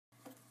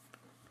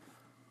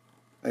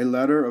A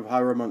letter of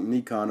Hieromonk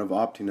Nikon of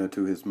Optina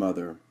to his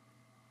mother.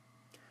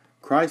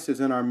 Christ is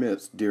in our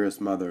midst, dearest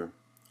mother.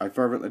 I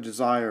fervently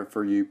desire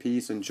for you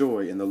peace and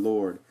joy in the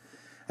Lord,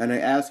 and I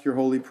ask your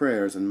holy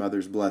prayers and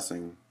mother's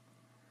blessing.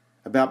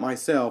 About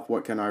myself,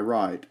 what can I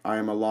write? I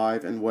am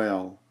alive and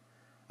well.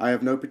 I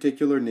have no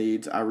particular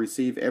needs. I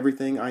receive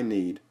everything I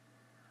need.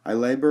 I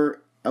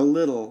labor a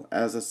little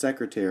as a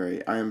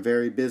secretary. I am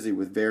very busy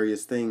with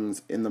various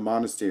things in the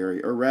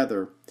monastery, or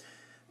rather,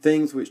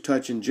 things which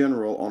touch in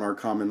general on our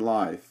common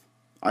life.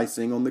 I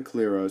sing on the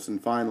kleros,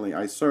 and finally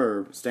I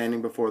serve,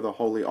 standing before the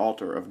holy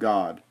altar of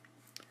God.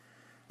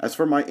 As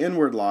for my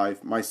inward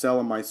life, my cell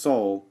and my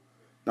soul,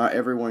 not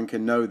everyone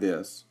can know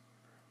this.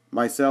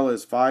 My cell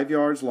is 5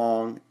 yards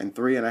long and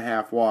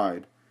 3.5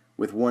 wide,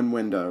 with one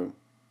window.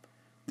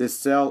 This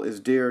cell is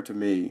dearer to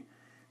me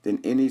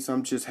than any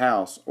sumptuous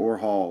house or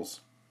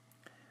halls.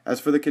 As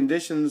for the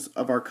conditions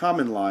of our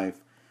common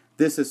life,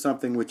 this is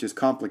something which is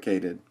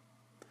complicated,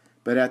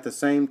 but at the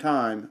same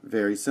time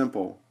very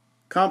simple.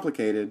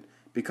 Complicated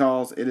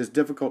because it is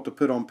difficult to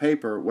put on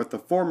paper what the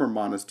former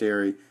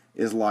monastery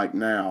is like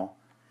now,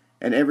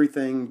 and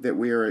everything that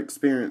we are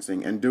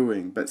experiencing and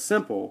doing, but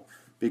simple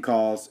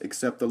because,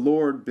 except the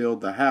Lord build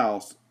the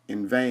house,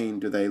 in vain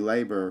do they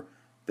labor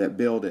that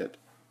build it,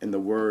 in the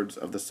words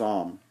of the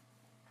psalm.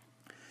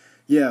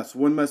 Yes,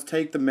 one must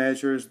take the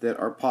measures that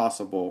are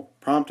possible,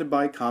 prompted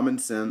by common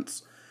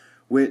sense,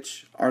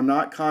 which are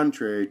not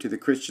contrary to the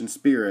Christian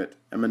spirit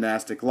and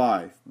monastic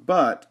life,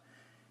 but,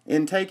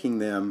 in taking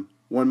them,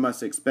 one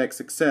must expect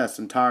success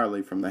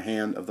entirely from the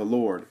hand of the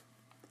Lord.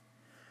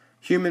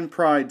 Human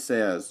pride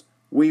says,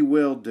 we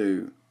will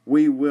do,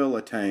 we will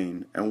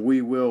attain, and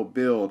we will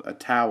build a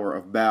tower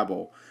of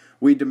Babel.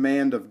 We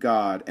demand of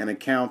God an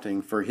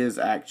accounting for his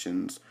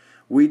actions.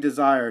 We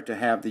desire to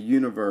have the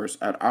universe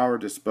at our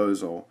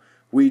disposal.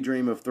 We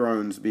dream of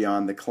thrones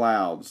beyond the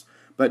clouds.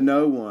 But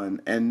no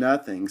one and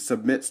nothing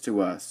submits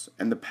to us,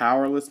 and the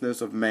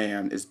powerlessness of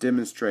man is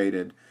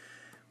demonstrated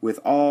with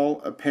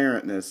all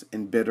apparentness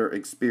in bitter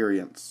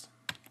experience.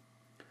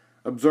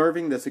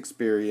 Observing this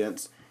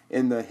experience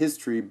in the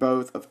history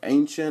both of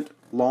ancient,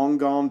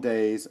 long-gone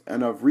days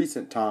and of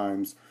recent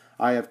times,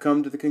 I have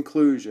come to the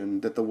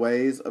conclusion that the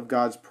ways of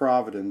God's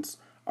providence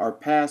are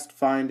past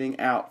finding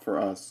out for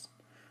us.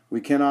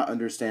 We cannot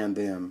understand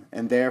them,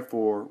 and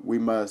therefore we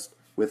must,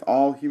 with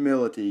all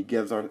humility,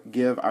 give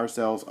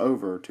ourselves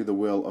over to the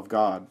will of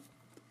God.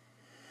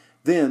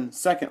 Then,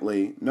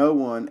 secondly, no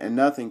one and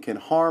nothing can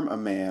harm a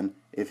man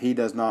if he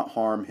does not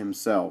harm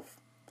himself.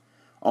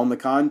 On the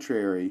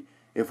contrary,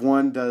 if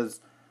one does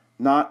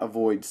not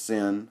avoid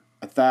sin,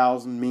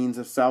 1,000 means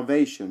of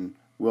salvation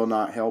will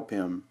not help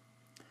him.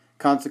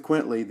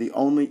 Consequently, the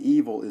only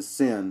evil is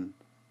sin.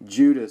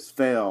 Judas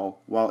fell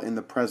while in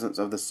the presence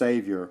of the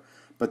Savior,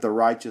 but the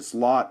righteous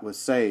Lot was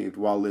saved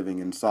while living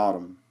in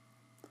Sodom.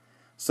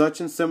 Such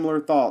and similar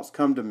thoughts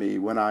come to me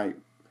when I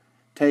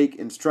take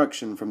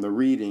instruction from the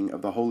reading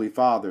of the Holy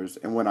Fathers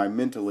and when I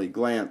mentally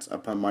glance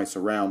upon my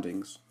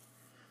surroundings.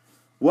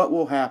 What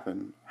will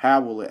happen? How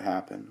will it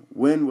happen?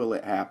 When will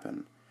it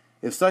happen?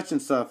 If such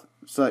and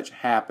such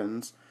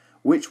happens,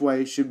 which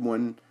way should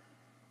one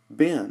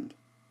bend?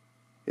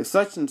 If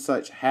such and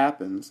such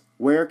happens,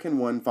 where can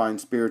one find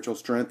spiritual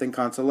strength and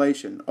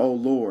consolation? O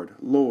Lord,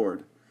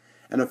 Lord!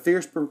 And a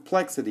fierce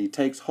perplexity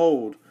takes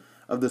hold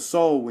of the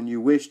soul when you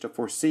wish to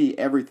foresee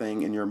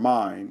everything in your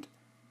mind,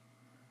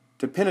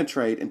 to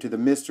penetrate into the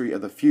mystery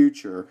of the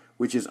future,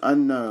 which is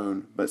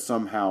unknown but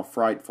somehow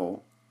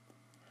frightful.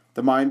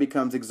 The mind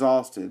becomes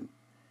exhausted,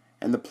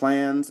 and the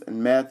plans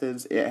and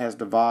methods it has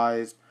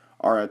devised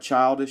are a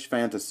childish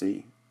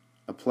fantasy,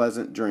 a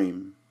pleasant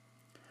dream.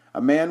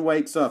 A man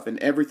wakes up and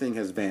everything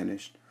has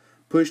vanished,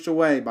 pushed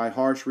away by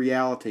harsh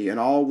reality, and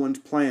all one's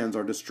plans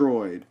are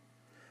destroyed.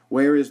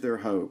 Where is their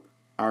hope?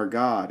 Our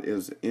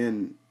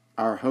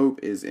hope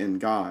is in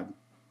God.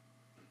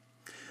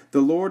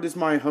 The Lord is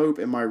my hope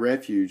and my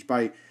refuge.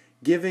 By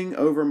giving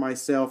over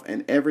myself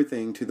and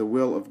everything to the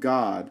will of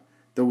God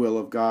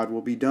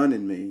will be done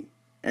in me,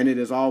 and it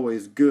is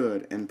always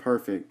good and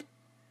perfect.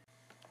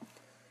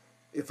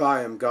 If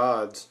I am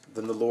God's,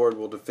 then the Lord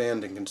will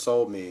defend and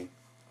console me.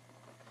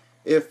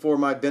 If for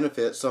my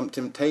benefit some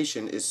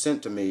temptation is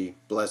sent to me,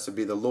 blessed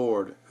be the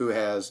Lord, who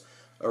has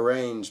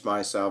arranged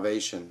my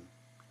salvation.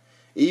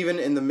 Even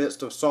in the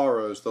midst of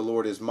sorrows, the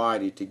Lord is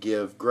mighty to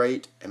give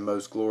great and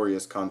most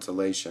glorious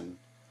consolation.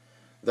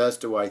 Thus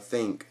do I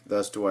think,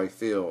 thus do I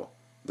feel,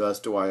 thus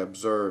do I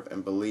observe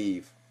and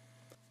believe.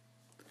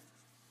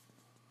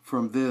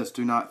 From this,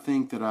 do not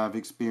think that I have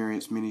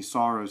experienced many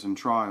sorrows and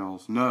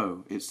trials.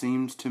 No, it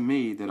seems to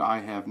me that I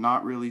have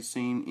not really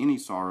seen any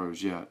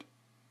sorrows yet.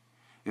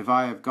 If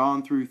I have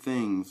gone through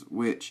things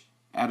which,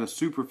 at a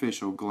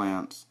superficial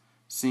glance,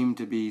 seem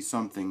to be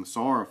something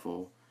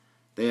sorrowful,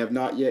 they have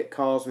not yet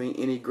caused me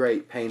any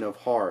great pain of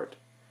heart,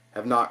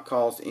 have not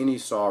caused any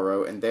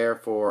sorrow, and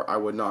therefore I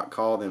would not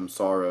call them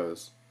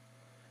sorrows.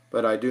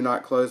 But I do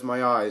not close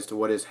my eyes to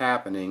what is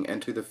happening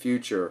and to the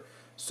future,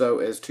 so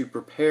as to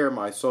prepare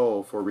my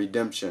soul for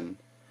redemption,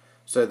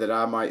 so that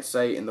I might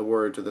say in the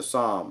words of the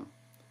psalm,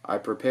 I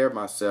prepare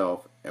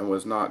myself and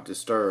was not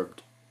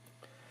disturbed.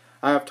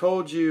 I have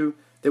told you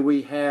that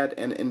we had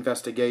an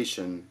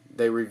investigation.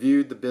 They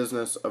reviewed the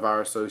business of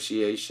our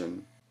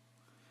association.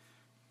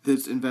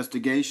 This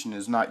investigation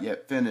is not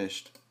yet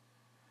finished,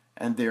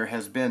 and there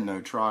has been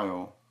no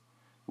trial.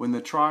 When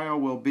the trial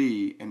will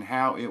be and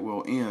how it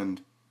will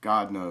end,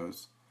 God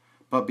knows.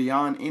 But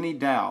beyond any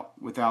doubt,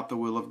 without the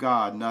will of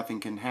God, nothing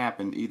can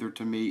happen either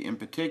to me in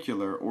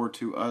particular or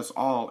to us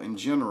all in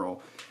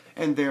general,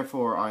 and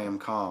therefore I am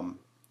calm.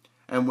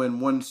 And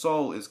when one's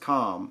soul is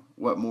calm,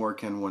 what more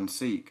can one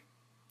seek?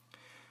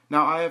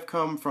 Now I have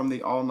come from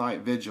the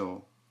all-night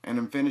vigil, and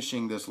am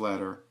finishing this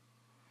letter,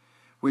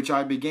 which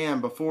I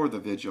began before the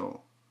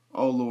vigil.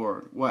 O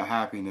Lord, what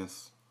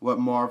happiness, what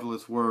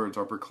marvelous words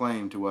are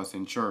proclaimed to us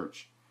in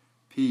church!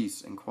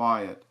 Peace and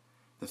quiet,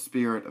 the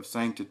spirit of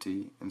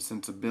sanctity and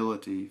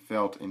sensibility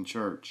felt in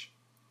church.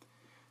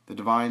 The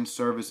divine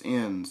service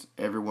ends,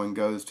 everyone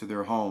goes to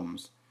their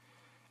homes,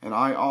 and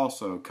I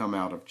also come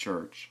out of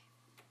church.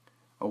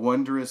 A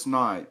wondrous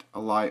night, a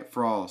light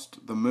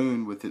frost, the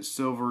moon with its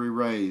silvery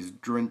rays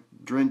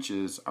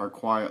drenches our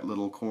quiet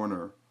little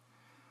corner.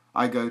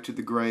 I go to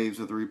the graves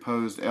of the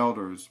reposed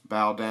elders,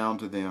 bow down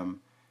to them,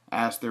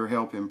 ask their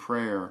help in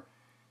prayer,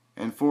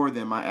 and for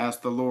them I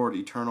ask the Lord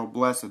eternal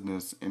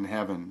blessedness in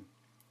heaven.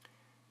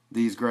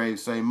 These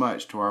graves say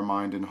much to our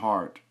mind and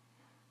heart.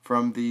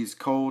 From these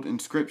cold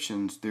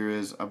inscriptions there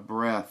is a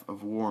breath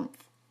of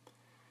warmth.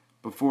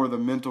 Before the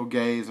mental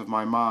gaze of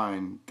my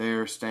mind,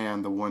 there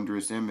stand the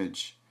wondrous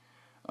image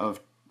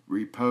of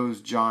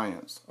reposed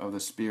giants of the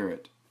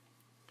Spirit.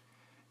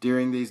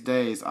 During these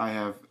days I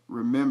have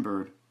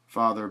remembered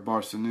Father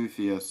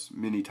Barsanuphius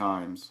many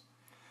times.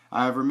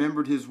 I have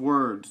remembered his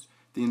words,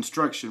 the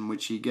instruction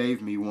which he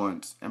gave me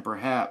once, and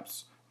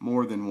perhaps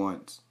more than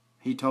once.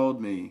 He told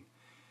me,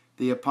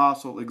 the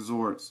apostle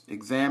exhorts,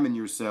 examine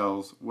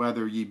yourselves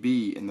whether ye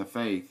be in the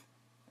faith.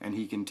 And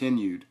he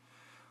continued,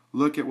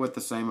 look at what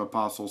the same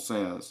apostle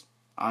says.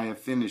 I have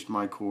finished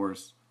my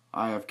course.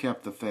 I have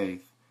kept the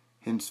faith.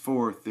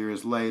 Henceforth there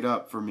is laid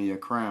up for me a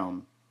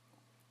crown.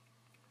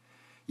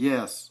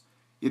 Yes,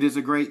 it is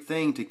a great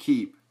thing to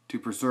keep, to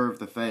preserve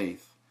the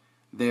faith.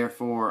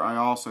 Therefore I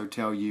also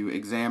tell you,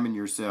 examine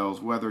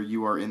yourselves whether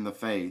you are in the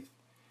faith.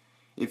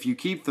 If you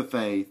keep the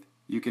faith,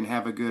 you can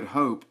have a good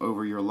hope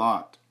over your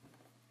lot.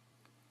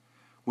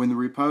 When the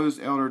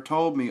reposed elder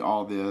told me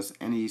all this,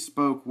 and he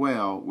spoke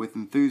well, with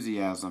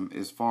enthusiasm,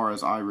 as far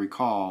as I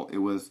recall, it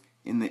was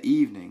in the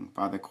evening,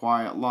 by the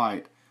quiet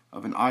light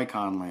of an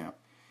icon lamp,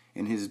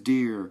 in his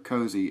dear,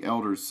 cozy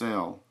elder's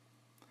cell.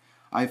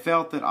 I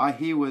felt that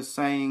he was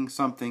saying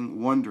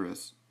something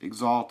wondrous,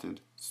 exalted,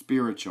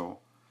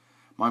 spiritual.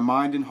 My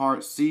mind and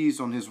heart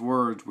seized on his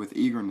words with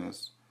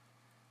eagerness.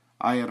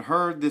 I had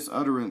heard this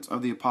utterance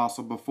of the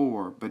apostle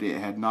before, but it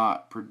had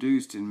not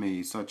produced in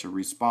me such a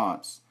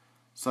response,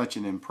 such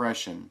an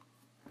impression.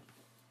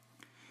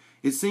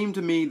 It seemed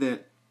to me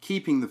that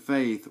keeping the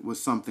faith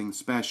was something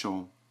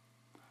special.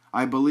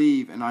 I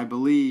believe in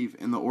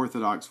the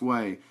Orthodox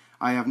way.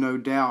 I have no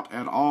doubt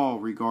at all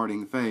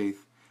regarding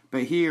faith,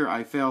 but here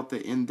I felt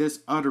that in this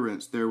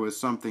utterance there was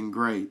something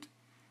great,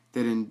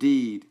 that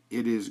indeed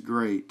it is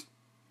great,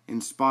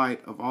 in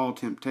spite of all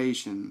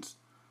temptations,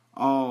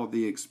 all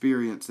the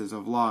experiences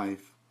of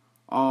life,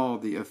 all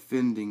the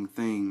offending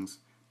things,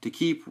 to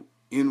keep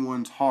in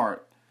one's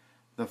heart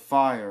the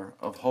fire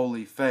of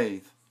holy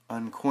faith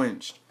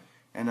unquenched,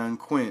 and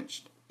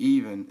unquenched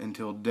even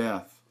until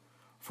death.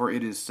 For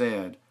it is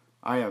said,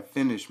 I have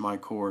finished my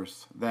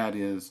course, that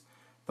is,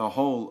 the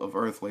whole of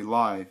earthly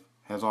life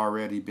has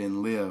already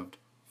been lived,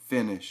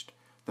 finished.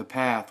 The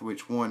path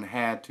which one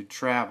had to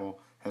travel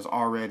has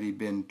already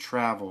been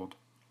traveled.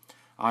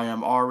 I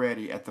am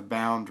already at the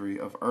boundary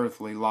of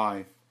earthly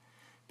life.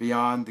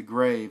 Beyond the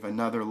grave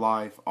another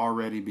life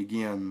already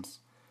begins,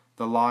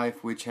 the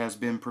life which has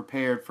been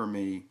prepared for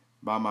me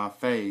by my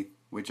faith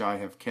which I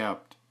have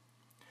kept.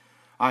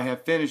 I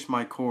have finished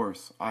my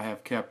course, I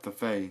have kept the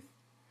faith.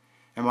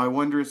 And my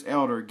wondrous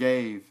elder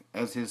gave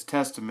as his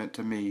testament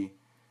to me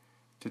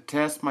to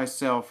test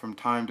myself from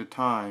time to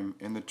time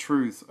in the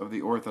truth of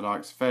the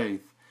Orthodox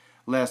faith,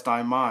 lest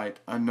I might,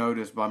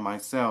 unnoticed by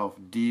myself,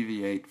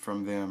 deviate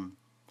from them.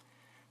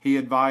 He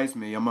advised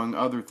me, among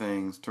other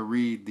things, to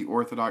read the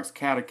Orthodox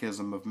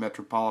Catechism of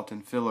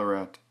Metropolitan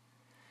Philaret,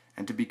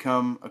 and to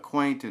become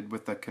acquainted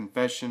with the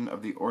Confession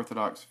of the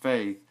Orthodox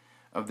faith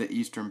of the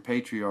Eastern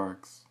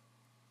Patriarchs.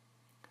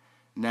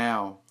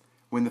 Now,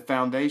 when the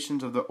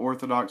foundations of the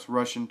Orthodox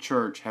Russian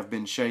Church have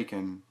been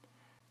shaken,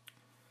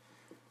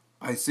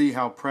 I see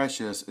how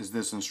precious is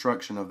this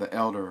instruction of the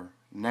elder.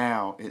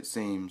 Now, it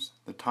seems,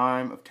 the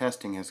time of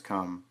testing has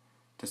come,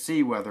 to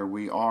see whether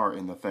we are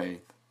in the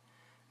faith.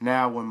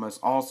 Now one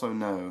must also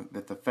know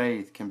that the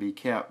faith can be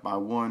kept by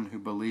one who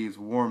believes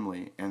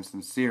warmly and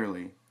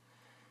sincerely,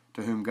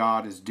 to whom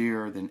God is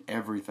dearer than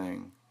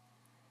everything.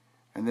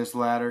 And this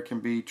latter can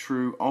be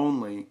true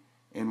only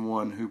in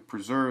one who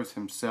preserves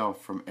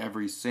himself from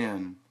every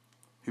sin,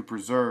 who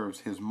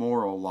preserves his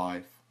moral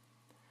life.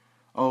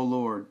 O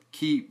Lord,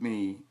 keep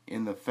me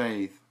in the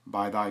faith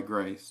by thy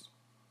grace.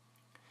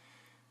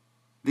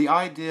 The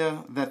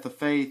idea that the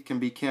faith can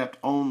be kept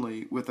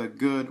only with a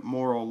good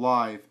moral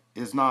life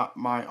is not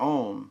my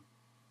own.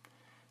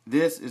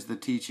 This is the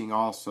teaching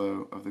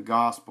also of the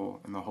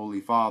Gospel and the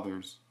Holy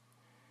Fathers.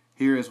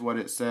 Here is what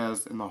it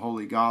says in the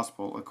Holy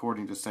Gospel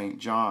according to St.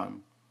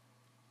 John.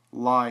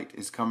 Light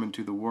is come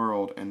into the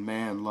world, and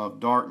man loved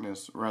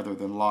darkness rather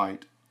than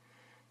light,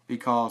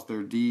 because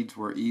their deeds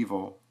were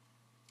evil.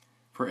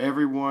 For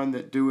every one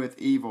that doeth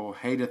evil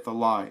hateth the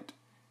light,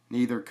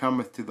 neither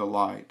cometh to the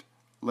light,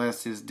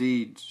 lest his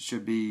deeds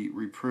should be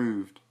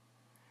reproved.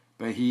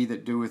 But he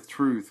that doeth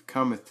truth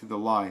cometh to the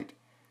light,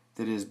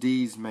 that his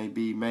deeds may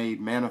be made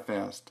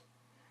manifest,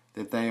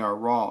 that they are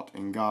wrought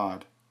in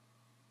God.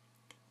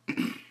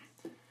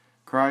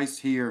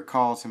 Christ here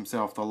calls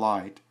himself the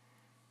light.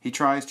 He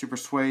tries to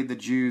persuade the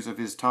Jews of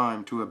his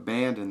time to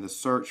abandon the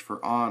search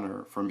for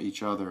honor from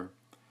each other,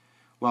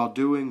 while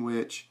doing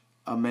which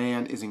a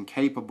man is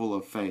incapable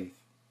of faith.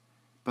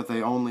 But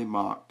they only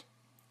mocked.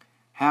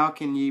 How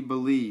can ye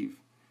believe,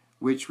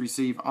 which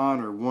receive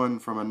honor one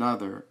from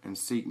another, and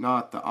seek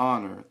not the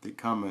honor that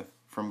cometh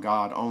from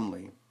God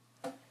only?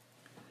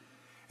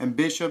 And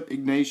Bishop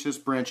Ignatius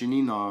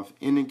Branchaninov,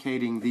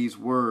 indicating these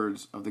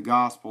words of the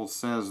gospel,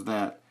 says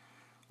that,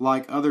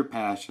 like other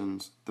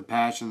passions, the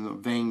passion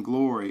of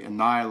vainglory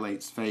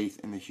annihilates faith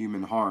in the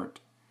human heart.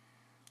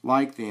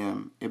 Like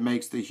them, it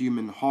makes the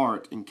human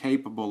heart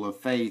incapable of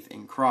faith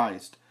in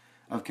Christ,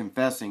 of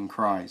confessing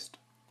Christ.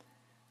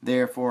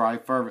 Therefore I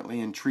fervently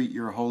entreat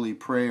your holy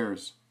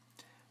prayers,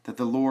 that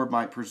the Lord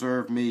might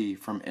preserve me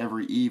from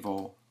every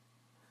evil,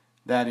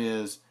 that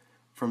is,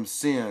 from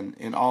sin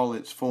in all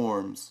its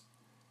forms,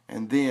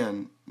 and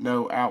then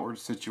no outward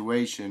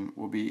situation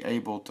will be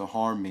able to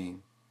harm me.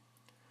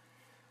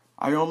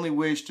 I only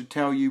wish to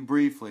tell you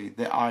briefly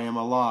that I am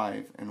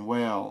alive and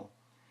well,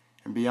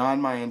 and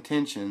beyond my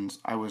intentions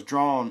I was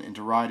drawn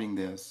into writing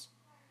this.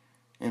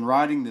 In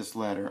writing this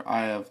letter,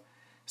 I have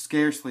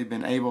scarcely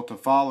been able to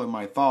follow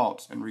my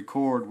thoughts and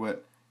record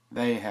what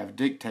they have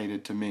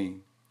dictated to me.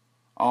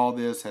 All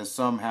this has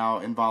somehow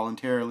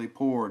involuntarily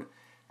poured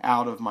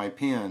out of my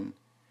pen,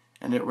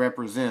 and it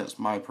represents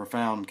my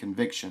profound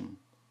conviction.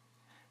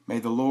 May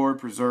the Lord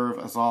preserve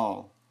us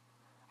all.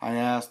 I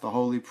ask the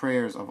holy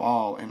prayers of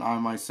all, and I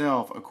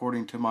myself,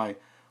 according to my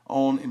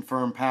own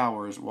infirm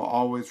powers, will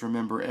always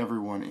remember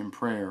everyone in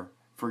prayer.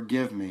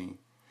 Forgive me.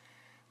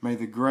 May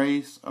the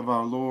grace of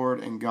our Lord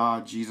and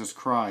God Jesus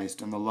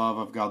Christ, and the love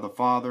of God the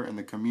Father, and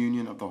the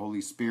communion of the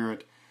Holy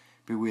Spirit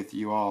be with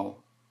you all.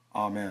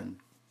 Amen.